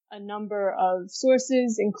a number of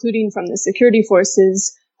sources, including from the security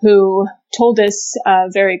forces, who told us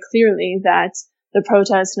very clearly that the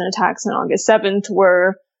protests and attacks on August 7th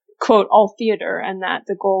were, quote, all theater, and that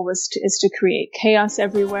the goal is to create chaos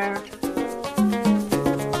everywhere.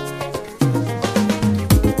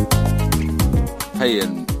 Hey,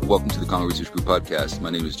 and welcome to the Congo Research Group podcast. My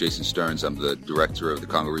name is Jason Stearns. I'm the director of the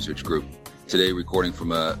Congo Research Group. Today, recording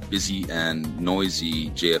from a busy and noisy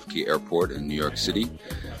JFK airport in New York City.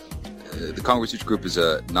 The Congo Research Group is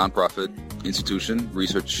a nonprofit institution,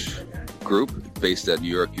 research group based at New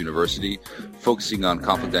York University, focusing on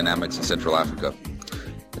conflict dynamics in Central Africa.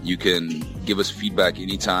 You can give us feedback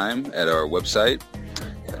anytime at our website,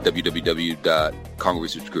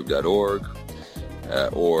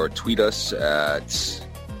 www.congoresearchgroup.org, or tweet us at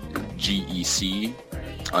GEC_CRG,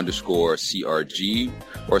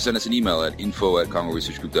 or send us an email at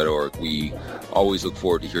info@congoresearchgroup.org. We always look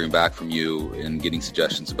forward to hearing back from you and getting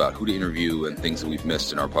suggestions about who to interview and things that we've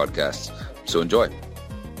missed in our podcasts. So enjoy.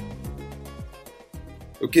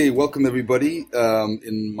 Okay, welcome everybody.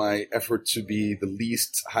 In my effort to be the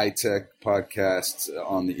least high-tech podcast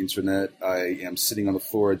on the internet, I am sitting on the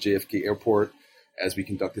floor at JFK Airport as we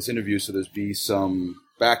conduct this interview, so there's be some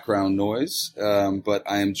background noise, but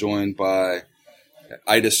I am joined by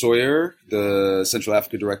Ida Sawyer, the Central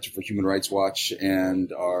Africa Director for Human Rights Watch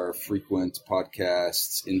and our frequent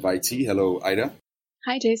podcast invitee. Hello, Ida.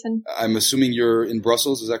 Hi, Jason. I'm assuming you're in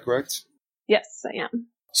Brussels, is that correct? Yes, I am.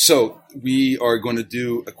 So we are going to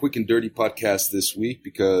do a quick and dirty podcast this week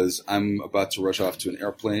because I'm about to rush off to an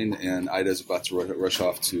airplane and Ida's about to rush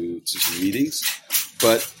off to some meetings.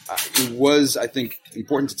 But it was, I think,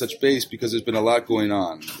 important to touch base because there's been a lot going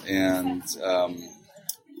on. And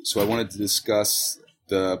so I wanted to discuss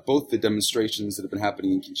both the demonstrations that have been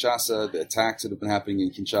happening in Kinshasa, the attacks that have been happening in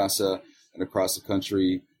Kinshasa and across the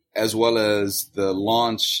country, as well as the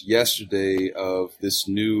launch yesterday of this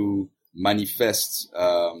new manifeste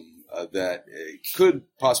that could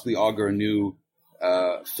possibly augur a new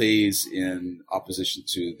phase in opposition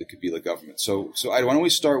to the Kabila government. So why don't we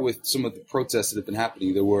start with some of the protests that have been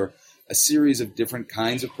happening? There were a series of different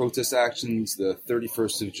kinds of protest actions. The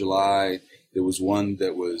 31st of July, there was one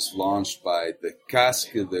that was launched by the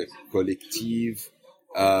Casque, the collective,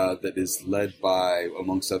 that is led by,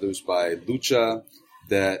 amongst others, by Lucha,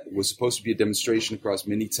 that was supposed to be a demonstration across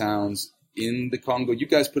many towns in the Congo. You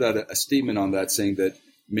guys put out a statement on that saying that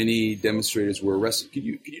many demonstrators were arrested. Could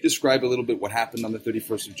you describe a little bit what happened on the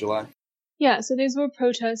 31st of July? Yeah, so these were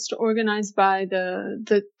protests organized by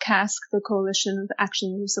the CASC, the Coalition of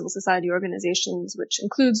Action of Civil Society Organizations, which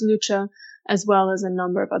includes Lucha, as well as a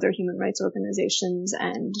number of other human rights organizations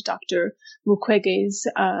and Dr. Mukwege's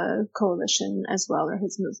coalition as well, or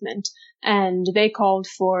his movement. And they called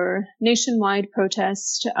for nationwide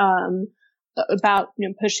protest about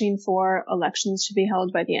pushing for elections to be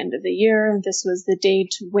held by the end of the year. This was the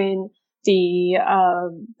date when the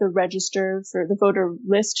register for the voter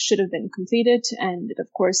list should have been completed, and it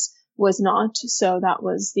of course was not. So that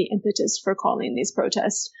was the impetus for calling these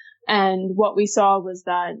protests. And what we saw was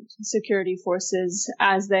that security forces,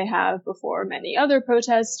 as they have before many other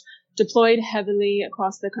protests, deployed heavily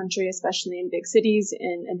across the country, especially in big cities,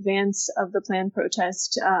 in advance of the planned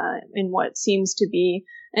protest, in what seems to be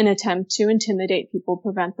an attempt to intimidate people,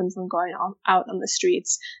 prevent them from going out on the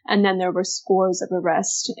streets. And then there were scores of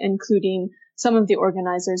arrests, including some of the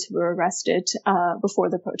organizers who were arrested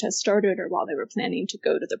before the protest started or while they were planning to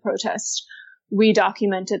go to the protest. We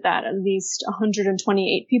documented that at least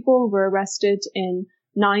 128 people were arrested in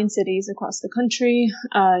 9 cities across the country,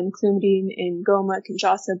 including in Goma,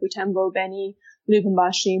 Kinshasa, Butembo, Beni,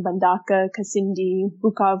 Lubumbashi, Bandaka, Kasindi,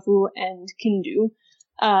 Bukavu, and Kindu.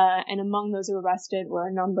 And among those who were arrested were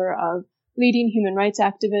a number of leading human rights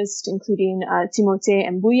activists, including Timothée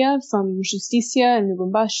Mbuya from Justicia in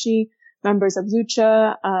Lubumbashi, members of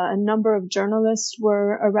Lucha, a number of journalists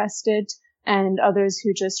were arrested, and others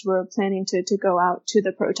who just were planning to go out to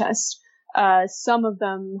the protest. Some of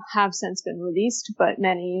them have since been released, but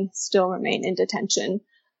many still remain in detention.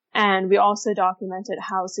 And we also documented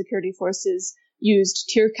how security forces used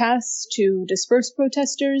tear gas to disperse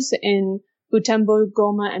protesters in Butembo,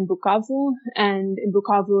 Goma, and Bukavu. And in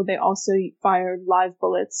Bukavu, they also fired live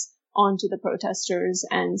bullets onto the protesters,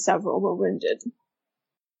 and several were wounded.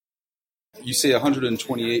 You say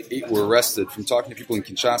 128 were arrested. From talking to people in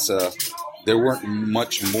Kinshasa, there weren't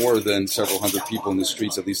much more than several hundred people in the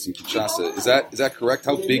streets, at least in Kinshasa. Is that correct?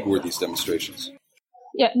 How big were these demonstrations?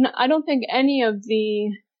 Yeah, no, I don't think any of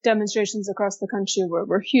the demonstrations across the country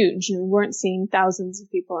were huge. We weren't seeing thousands of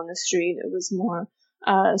people on the street. It was more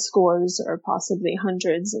scores or possibly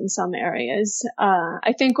hundreds in some areas.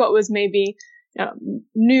 I think what was maybe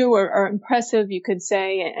new or impressive, you could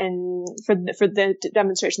say, and for the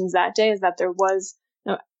demonstrations that day, is that there was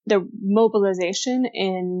the mobilization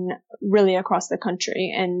in really across the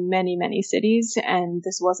country in many, many cities. And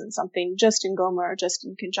this wasn't something just in Goma or just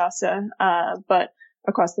in Kinshasa, but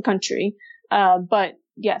across the country. But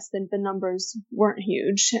yes, the numbers weren't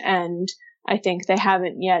huge. And I think they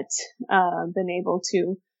haven't yet, been able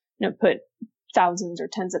to, put thousands or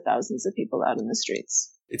tens of thousands of people out in the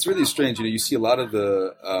streets. It's really strange. You see a lot of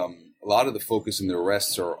the focus in the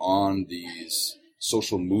arrests are on these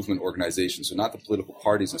social movement organizations, so not the political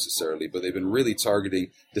parties necessarily, but they've been really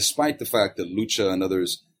targeting, despite the fact that Lucha and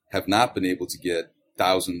others have not been able to get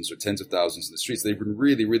thousands or tens of thousands in the streets. They've been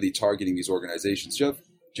really, really targeting these organizations. Do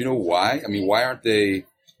you know why? I mean, why aren't they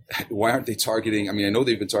targeting? I mean, I know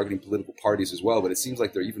they've been targeting political parties as well, but it seems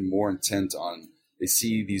like they're even more intent on. They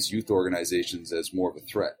see these youth organizations as more of a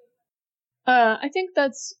threat. I think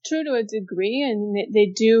that's true to a degree, and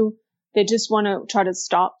they just want to try to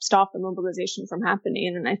stop the mobilization from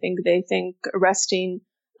happening. And I think they think arresting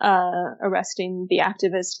the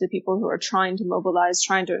activists, the people who are trying to mobilize,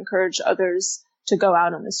 trying to encourage others to go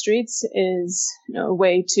out on the streets is, a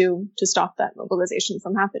way to stop that mobilization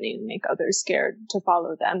from happening and make others scared to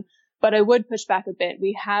follow them. But I would push back a bit.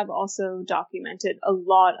 We have also documented a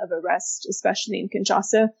lot of arrests, especially in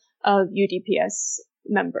Kinshasa, of UDPS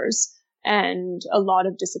members and a lot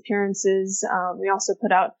of disappearances. We also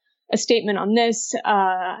put out a statement on this,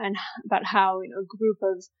 and about how, a group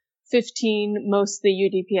of 15, mostly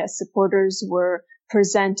UDPS supporters, were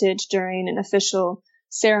presented during an official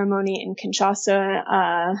ceremony in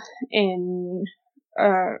Kinshasa, in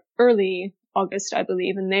early August, I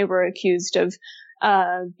believe, and they were accused of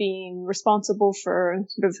being responsible for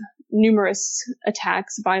sort of numerous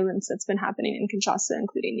attacks, violence that's been happening in Kinshasa,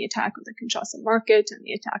 including the attack on the Kinshasa market and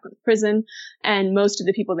the attack on the prison. And most of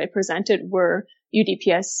the people they presented were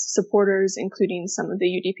UDPS supporters, including some of the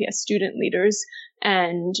UDPS student leaders.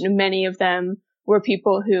 And many of them were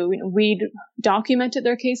people who, we'd documented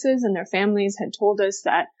their cases, and their families had told us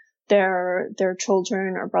that their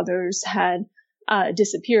children or brothers had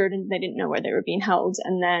disappeared and they didn't know where they were being held.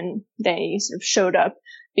 And then they sort of showed up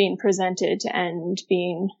being presented and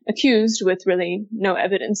being accused with really no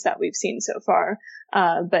evidence that we've seen so far.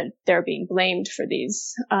 But they're being blamed for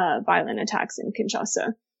these violent attacks in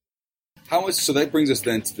Kinshasa. So that brings us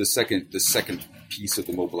then to the second piece of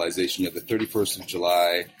the mobilization. You have the 31st of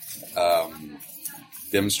July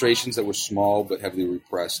demonstrations that were small but heavily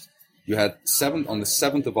repressed. You had on the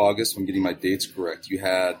 7th of August, if I'm getting my dates correct, you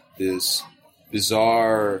had this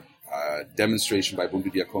bizarre demonstration by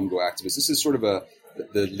Bundu dia Congo activists. This is sort of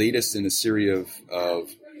the latest in a series of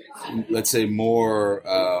let's say more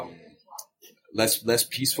less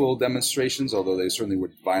peaceful demonstrations, although they certainly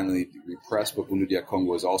were violently repressed. But Bundu dia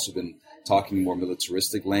Congo has also been talking more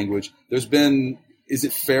militaristic language. Is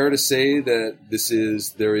it fair to say that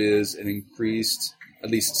there is an increased, at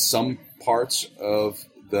least some parts of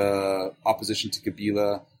the opposition to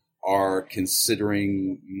Kabila are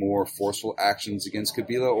considering more forceful actions against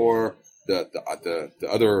Kabila, or the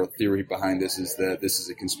other theory behind this is that this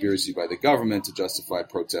is a conspiracy by the government to justify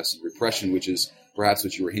protests and repression, which is perhaps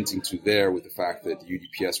what you were hinting to there with the fact that the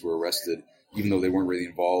UDPS were arrested, even though they weren't really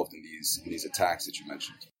involved in these attacks that you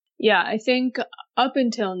mentioned. Yeah, I think up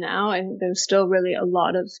until now, I think there's still really a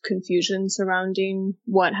lot of confusion surrounding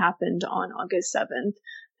what happened on August 7th.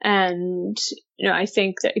 And, I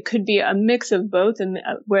think that it could be a mix of both, and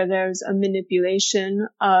where there's a manipulation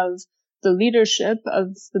of the leadership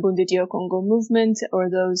of the Bundu dia Congo movement or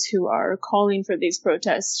those who are calling for these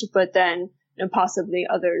protests, but then possibly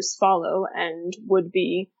others follow and would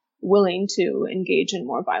be willing to engage in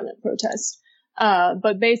more violent protests.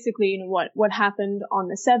 But basically, what happened on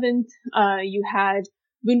the 7th, you had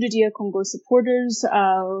Bundu dia Congo supporters,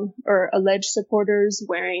 or alleged supporters,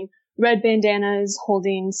 wearing red bandanas,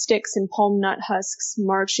 holding sticks and palm nut husks,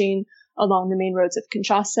 marching along the main roads of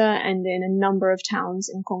Kinshasa and in a number of towns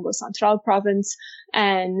in Congo Central province.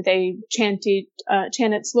 And they chanted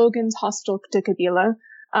slogans hostile to Kabila,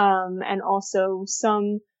 and also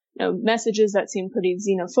some messages that seem pretty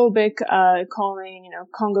xenophobic, calling,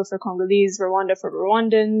 Congo for Congolese, Rwanda for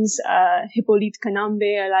Rwandans, Hippolyte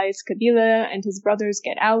Kanambe, alias Kabila, and his brothers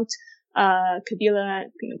get out. Kabila,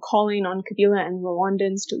 calling on Kabila and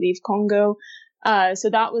Rwandans to leave Congo. So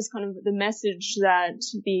that was kind of the message that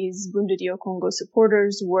these Bundu dia Congo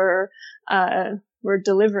supporters were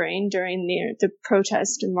delivering during the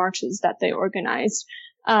protest and marches that they organized.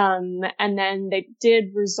 And then they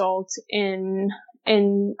did result in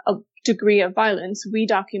a degree of violence. We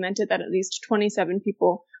documented that at least 27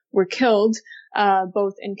 people were killed,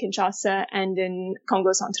 both in Kinshasa and in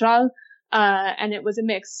Congo Central. And it was a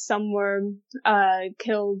mix. Some were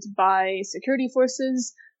killed by security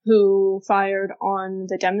forces who fired on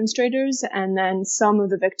the demonstrators, and then some of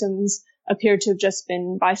the victims appeared to have just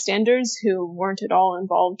been bystanders who weren't at all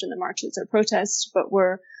involved in the marches or protests, but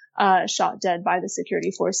were shot dead by the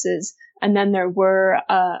security forces. And then there were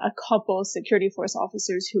a couple security force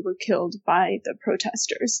officers who were killed by the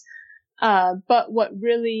protesters. But what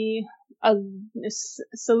really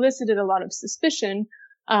solicited a lot of suspicion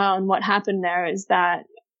on what happened there is that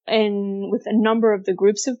with a number of the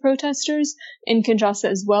groups of protesters in Kinshasa,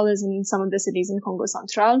 as well as in some of the cities in Congo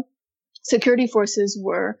Central, security forces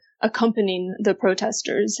were accompanying the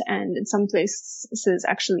protesters and in some places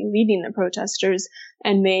actually leading the protesters,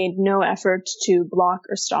 and made no effort to block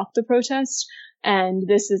or stop the protest. And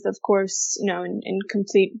this is, of course, in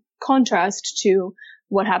complete contrast to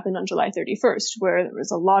what happened on July 31st, where there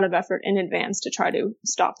was a lot of effort in advance to try to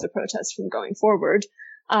stop the protest from going forward.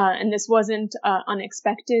 And this wasn't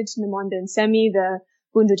unexpected. Nmonde Nsemi, the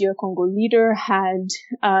Bundudia Congo leader, had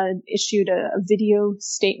issued a video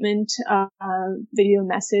statement, video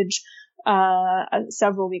message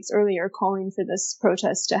several weeks earlier calling for this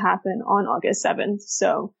protest to happen on August 7th.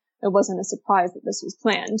 So it wasn't a surprise that this was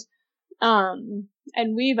planned.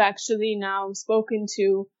 And we've actually now spoken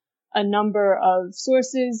to a number of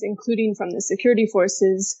sources, including from the security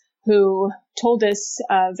forces, who told us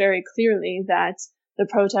very clearly that the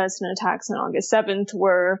protests and attacks on August 7th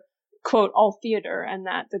were, quote, all theater, and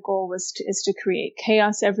that the goal is to create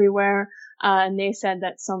chaos everywhere. And they said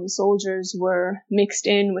that some soldiers were mixed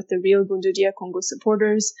in with the real Bundudia Congo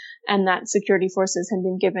supporters, and that security forces had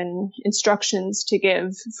been given instructions to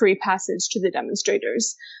give free passage to the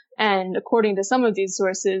demonstrators. And according to some of these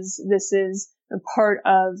sources, this is a part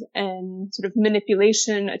of an sort of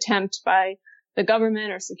manipulation attempt by the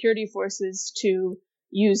government or security forces to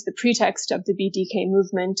use the pretext of the BDK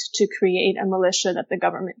movement to create a militia that the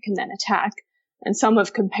government can then attack. And some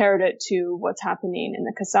have compared it to what's happening in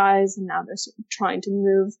the Kasais, and now they're sort of trying to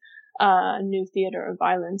move a new theater of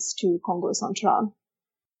violence to Congo Central.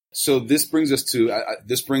 So this brings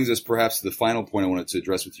us perhaps to the final point I wanted to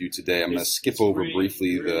address with you today. I'm going to skip over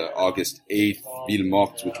briefly the August 8th Ville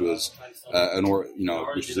Morte, which was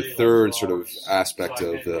which is the third sort of aspect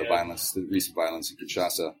of the violence, the recent violence in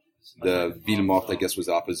Kinshasa. The Ville Morte, I guess, was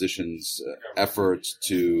the opposition's effort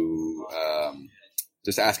to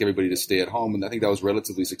just ask everybody to stay at home, and I think that was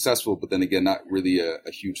relatively successful. But then again, not really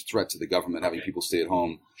a huge threat to the government. Having people stay at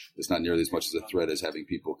home is not nearly as much as a threat as having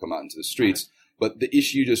people come out into the streets. But the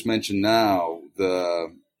issue you just mentioned now,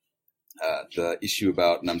 the issue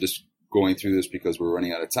about, and I'm just going through this because we're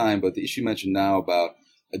running out of time, but the issue mentioned now about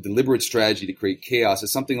a deliberate strategy to create chaos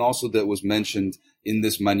is something also that was mentioned in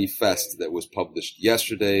this manifeste that was published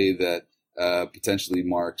yesterday that potentially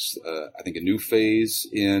marks, I think, a new phase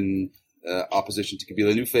in opposition to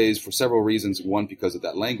Kabila, a new phase for several reasons. One, because of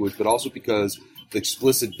that language, but also because the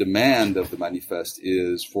explicit demand of the manifeste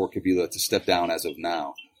is for Kabila to step down as of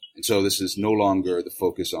now. And so this is no longer the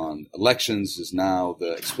focus on elections. This is now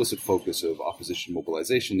the explicit focus of opposition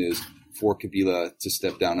mobilization is for Kabila to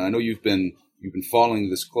step down. And I know you've been following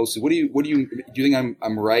this closely. Do you think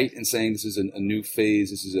I'm right in saying this is a new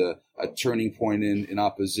phase? This is a turning point in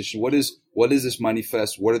opposition. What is this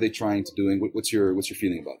manifeste? What are they trying to do? What's your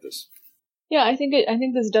feeling about this? Yeah, I think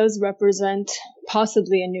this does represent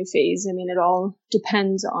possibly a new phase. I mean, it all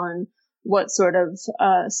depends on what sort of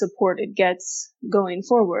support it gets going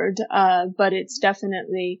forward. But it's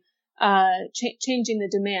definitely changing the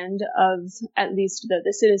demand of at least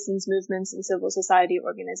the citizens' movements and civil society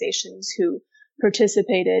organizations who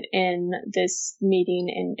participated in this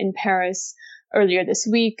meeting in Paris earlier this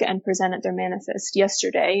week and presented their manifest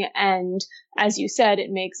yesterday. And as you said, it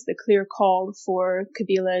makes the clear call for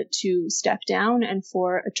Kabila to step down and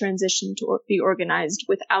for a transition to be organized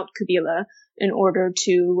without Kabila in order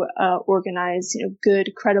to organize,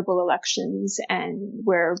 good, credible elections and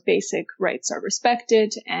where basic rights are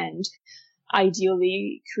respected, and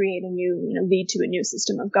ideally create lead to a new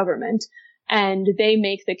system of government. And they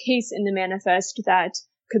make the case in the manifest that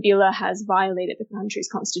Kabila has violated the country's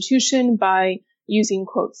constitution by using,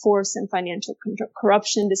 quote, force and financial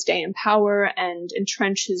corruption to stay in power and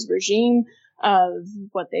entrench his regime of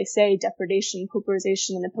what they say depredation,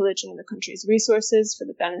 pauperization, and the pillaging of the country's resources for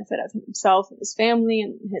the benefit of himself and his family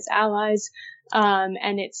and his allies.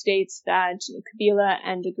 And it states that Kabila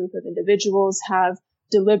and a group of individuals have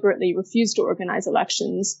deliberately refused to organize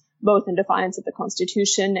elections, both in defiance of the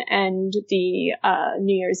Constitution and the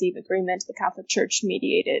New Year's Eve agreement, the Catholic Church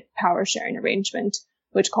mediated power sharing arrangement,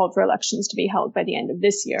 which called for elections to be held by the end of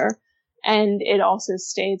this year. And it also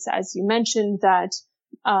states, as you mentioned, that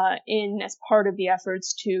as part of the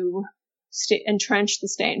efforts to entrench the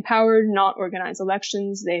stay in power, not organize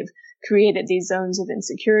elections. They've created these zones of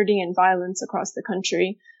insecurity and violence across the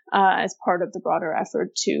country as part of the broader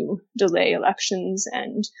effort to delay elections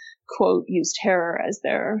and, quote, use terror as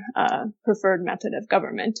their preferred method of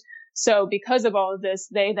government. So because of all of this,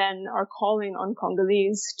 they then are calling on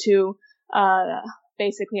Congolese to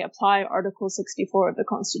basically apply Article 64 of the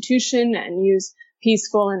Constitution and use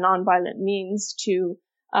peaceful and nonviolent means to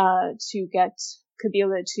get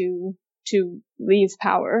Kabila to leave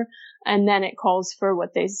power. And then it calls for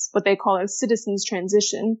what they call a citizens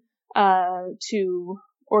transition to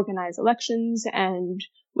organize elections, and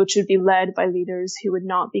which would be led by leaders who would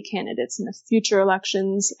not be candidates in the future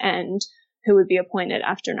elections and who would be appointed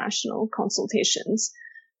after national consultations.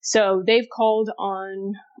 So they've called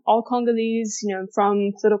on all Congolese,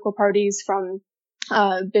 from political parties, from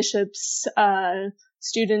bishops,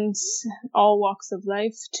 students, all walks of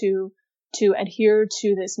life to adhere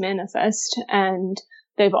to this manifest. And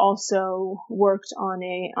they've also worked on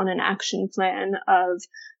an action plan of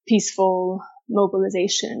peaceful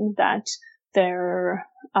mobilization that they're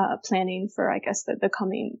planning for, I guess, the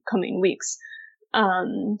coming weeks.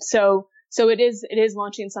 So it is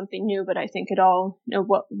launching something new, but I think it all,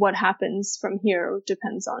 what happens from here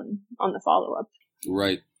depends on the follow up.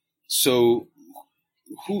 Right. So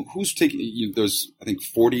who's taking, there's, I think,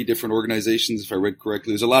 40 different organizations, if I read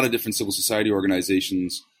correctly. There's a lot of different civil society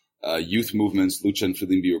organizations, youth movements. Lucha and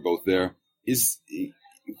Filimbi are both there.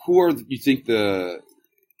 You think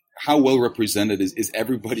how well represented is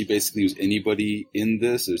everybody basically? Is anybody in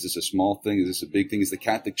this? Is this a small thing? Is this a big thing? Is the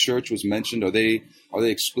Catholic Church was mentioned? Are they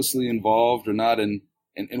explicitly involved or not? And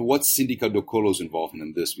what's Sindika Dokolo's involvement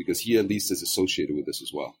in this? Because he at least is associated with this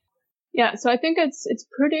as well. Yeah, so I think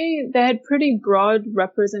they had pretty broad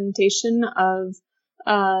representation of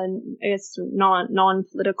I guess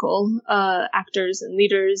non-political actors and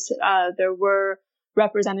leaders. There were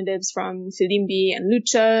representatives from Filimbi and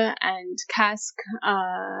Lucha and CASC,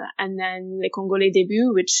 and then Les Congolais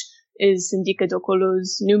Début, which is Sindika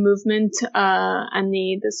Dokolo's new movement, and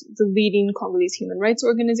the leading Congolese human rights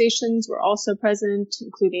organizations were also present,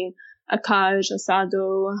 including ACAJ,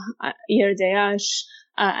 ASADO, IRDH,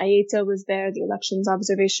 AETA was there, the Elections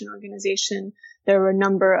Observation Organization. There were a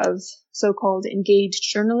number of so-called engaged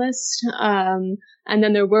journalists, and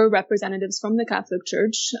then there were representatives from the Catholic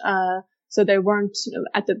Church. So they weren't,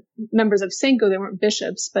 at the members of Senko, they weren't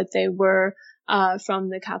bishops, but they were from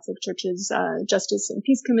the Catholic Church's Justice and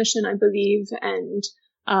Peace Commission, I believe, and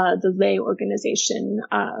the lay organization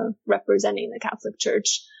representing the Catholic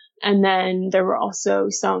Church. And then there were also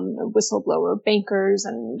some whistleblower bankers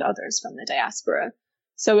and others from the diaspora.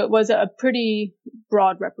 So it was a pretty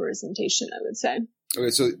broad representation, I would say.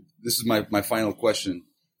 Okay, so this is my final question.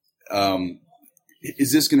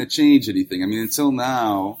 Is this going to change anything? I mean, until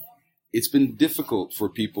now, it's been difficult for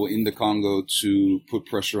people in the Congo to put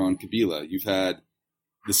pressure on Kabila. You've had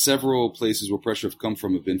the several places where pressure have come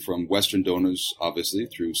from have been from Western donors, obviously,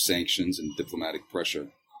 through sanctions and diplomatic pressure.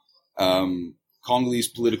 Congolese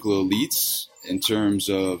political elites, in terms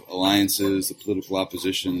of alliances, the political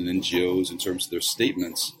opposition, and NGOs, in terms of their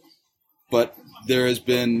statements. But they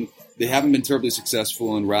haven't been terribly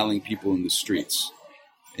successful in rallying people in the streets.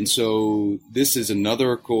 And so this is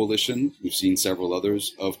another coalition, we've seen several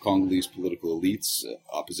others, of Congolese political elites,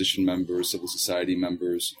 opposition members, civil society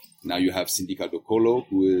members. Now you have Sindika Dokolo,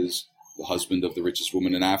 who is the husband of the richest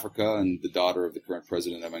woman in Africa and the daughter of the current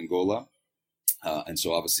president of Angola. And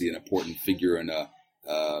so obviously an important figure and a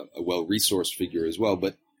well-resourced figure as well.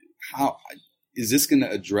 But how is this going to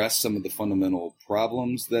address some of the fundamental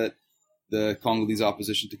problems that the Congolese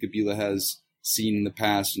opposition to Kabila has seen in the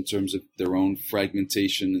past in terms of their own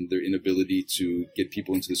fragmentation and their inability to get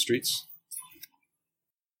people into the streets?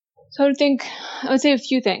 So I would say a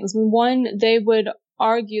few things. One, they would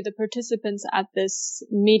argue, the participants at this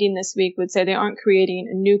meeting this week would say they aren't creating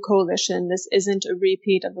a new coalition. This isn't a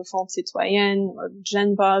repeat of the Front Citoyen or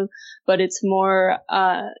Genval, but it's more,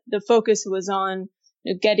 the focus was on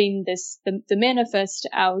getting the manifest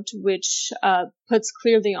out, which puts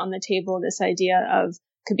clearly on the table this idea of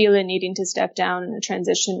Kabila needing to step down in a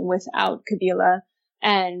transition without Kabila,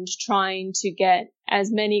 and trying to get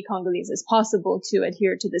as many Congolese as possible to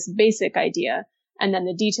adhere to this basic idea. And then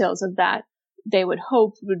the details of that, they would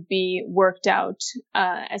hope, would be worked out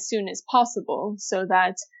as soon as possible, so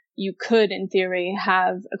that you could, in theory,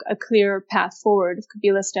 have a clear path forward if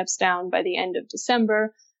Kabila steps down by the end of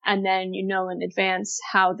December, and then you know in advance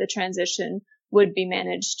how the transition would be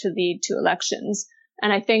managed to lead to elections.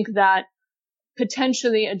 And I think that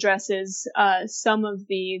potentially addresses some of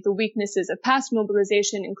the weaknesses of past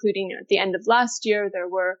mobilization, including at the end of last year, there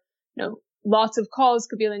were lots of calls.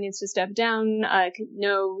 Kabila needs to step down.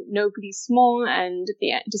 No glissement, and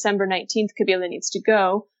December 19th, Kabila needs to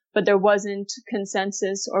go. But there wasn't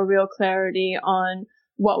consensus or real clarity on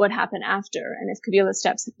what would happen after. And if Kabila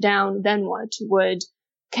steps down, then what? Would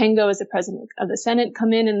Kengo, as the president of the Senate,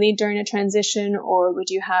 come in and lead during a transition, or would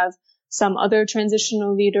you have some other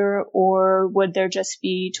transitional leader, or would there just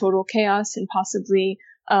be total chaos and possibly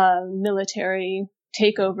military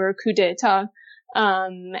takeover, coup d'etat?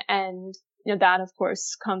 And that, of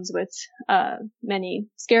course, comes with many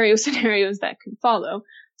scary scenarios that could follow.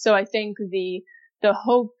 So I think the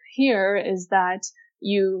hope here is that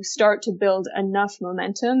you start to build enough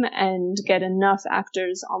momentum and get enough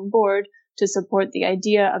actors on board to support the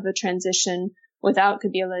idea of a transition without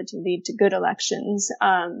Kabila to lead to good elections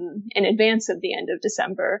in advance of the end of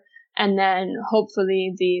December. And then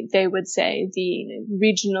hopefully they would say the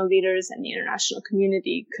regional leaders and the international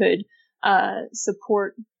community could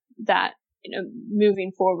support that,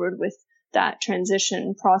 moving forward with that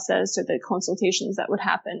transition process or the consultations that would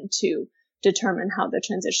happen to determine how the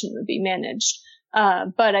transition would be managed.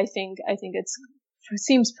 But I think it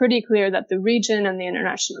seems pretty clear that the region and the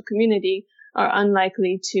international community are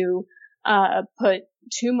unlikely to put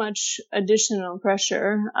too much additional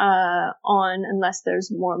pressure on unless there's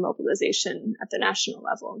more mobilization at the national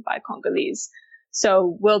level by Congolese.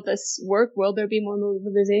 So will this work? Will there be more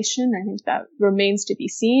mobilization? I think that remains to be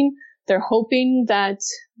seen. They're hoping that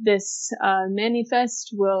this manifest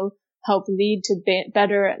will help lead to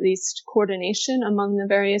better, at least, coordination among the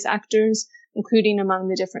various actors, including among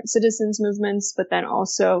the different citizens movements, but then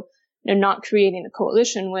also not creating a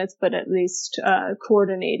coalition with, but at least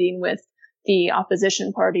coordinating with the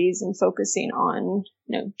opposition parties and focusing on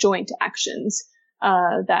joint actions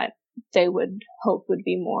that they would hope would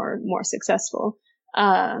be more successful.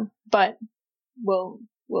 But we'll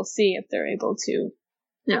see if they're able to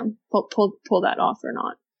pull that off or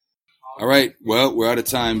not. All right. Well, we're out of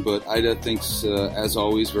time, but Ida, thanks as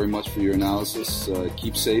always very much for your analysis.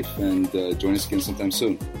 Keep safe and join us again sometime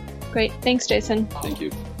soon. Great. Thanks, Jason. Thank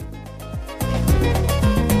you.